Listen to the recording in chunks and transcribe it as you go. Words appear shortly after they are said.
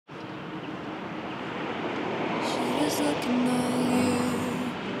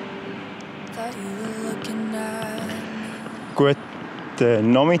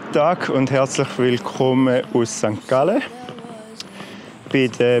Guten Nachmittag und herzlich willkommen aus St. Gallen bei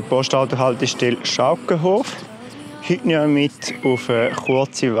der Postautohaltestelle Schaugenhof. Heute nehmen wir mit auf eine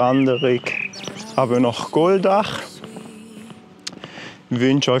kurze Wanderung über nach Goldach. Ich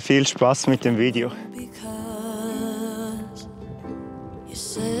wünsche euch viel Spaß mit dem Video.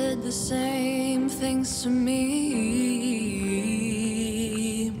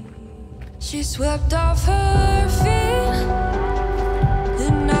 She swept off her feet,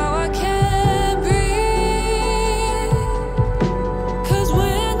 and now I can't breathe. 'Cause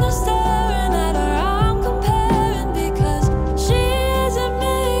when you're staring at her, I'm comparing because she isn't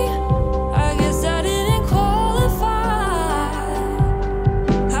me. I guess I didn't qualify.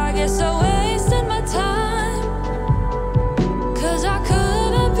 I guess I wasted my time, 'cause I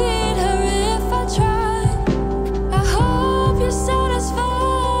couldn't beat her if I tried. I hope you're satisfied.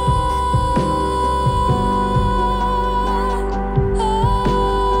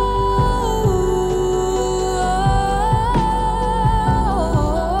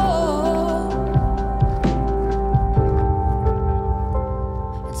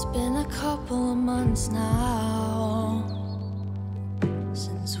 Now,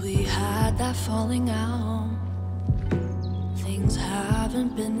 since we had that falling out, things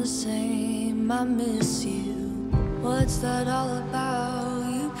haven't been the same. I miss you. What's that all about?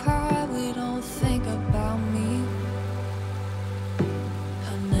 You probably don't think about me.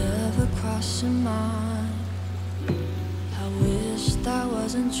 I never crossed your mind. I wish that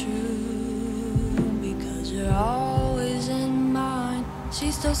wasn't true, because you're always in mine. She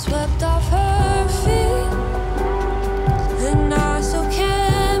still swept off her feet, and I still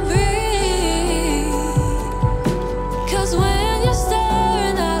can't breathe. 'Cause when you're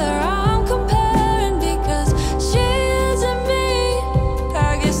staring at her, I'm comparing because she isn't me.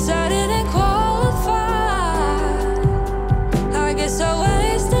 I guess I didn't qualify. I guess I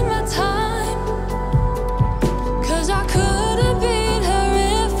wasted my time, 'cause I couldn't beat her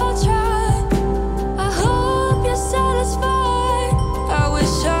if I tried. I hope you're satisfied. I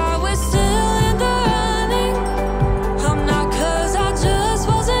wish I was still in the running. I'm not, 'cause I just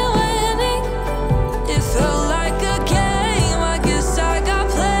wasn't winning. It felt like a game, I guess I got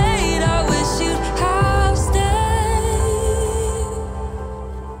played. I wish you'd have stayed.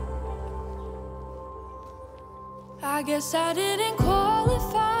 I guess I didn't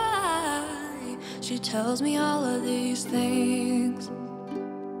qualify. She tells me all of these things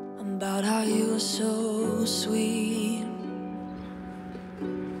about how you were so sweet,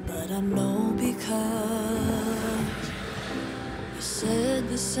 but I know because you said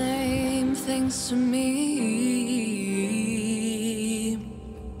the same things to me.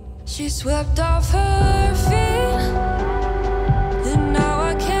 She swept off her feet, and now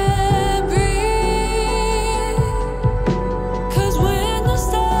I can't breathe. 'Cause when you're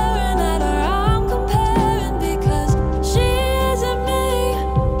staring at her, I'm comparing because she isn't me.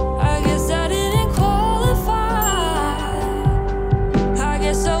 I guess I didn't qualify. I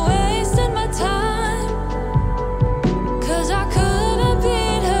guess I wasted my time, 'cause I couldn't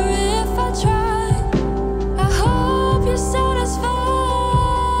beat her if I tried. I hope you're satisfied.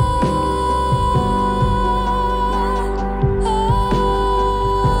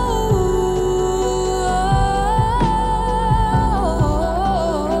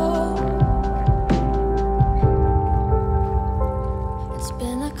 It's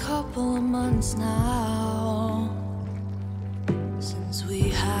been a couple of months now since we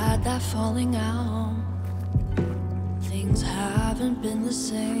had that falling out. Things haven't been the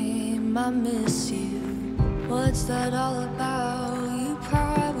same. I miss you. What's that all about? You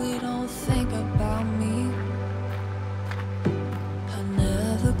probably don't think about me. I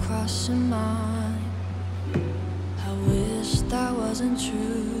never crossed your mind. I wish that wasn't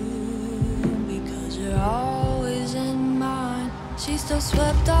true, because you're always in mine. She still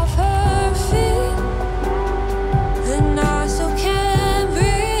swept off her feet, and I still can't breathe.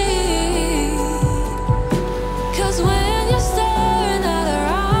 'Cause when you're staring at her,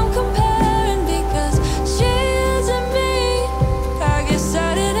 I'm comparing because she isn't me. I guess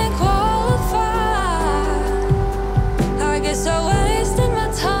I didn't qualify. I guess I wasted my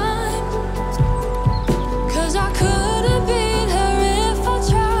time, 'cause I couldn't beat her if I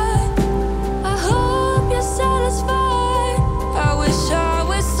tried. I hope you're satisfied. I wish I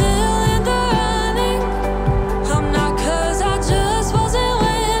was still in the running. I'm not, 'cause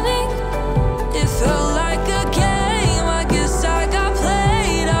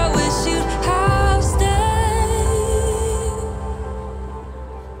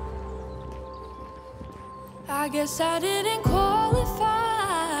I guess I didn't qualify.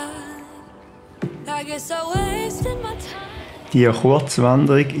 I guess I wasted my time. Die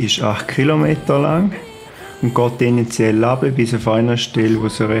Kurzwanderung ist 8 Kilometer lang und geht tendenziell runter bis auf einer Stelle, wo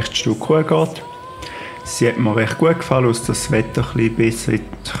es ein recht Stück hoch geht. Sie hat mir recht gut gefallen, dass das Wetter ein bisschen besser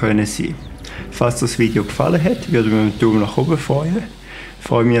sein könnte. Falls das Video gefallen hat, würde ich mich mit einem Daumen nach oben freuen. Ich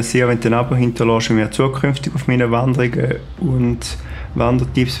freue mich sehr, wenn du ein Abo hinterlässt und mich zukünftig auf meinen Wanderungen und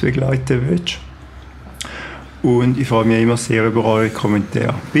Wandertipps begleiten willst. Und ich freue mich immer sehr über eure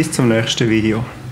Kommentare. Bis zum nächsten Video.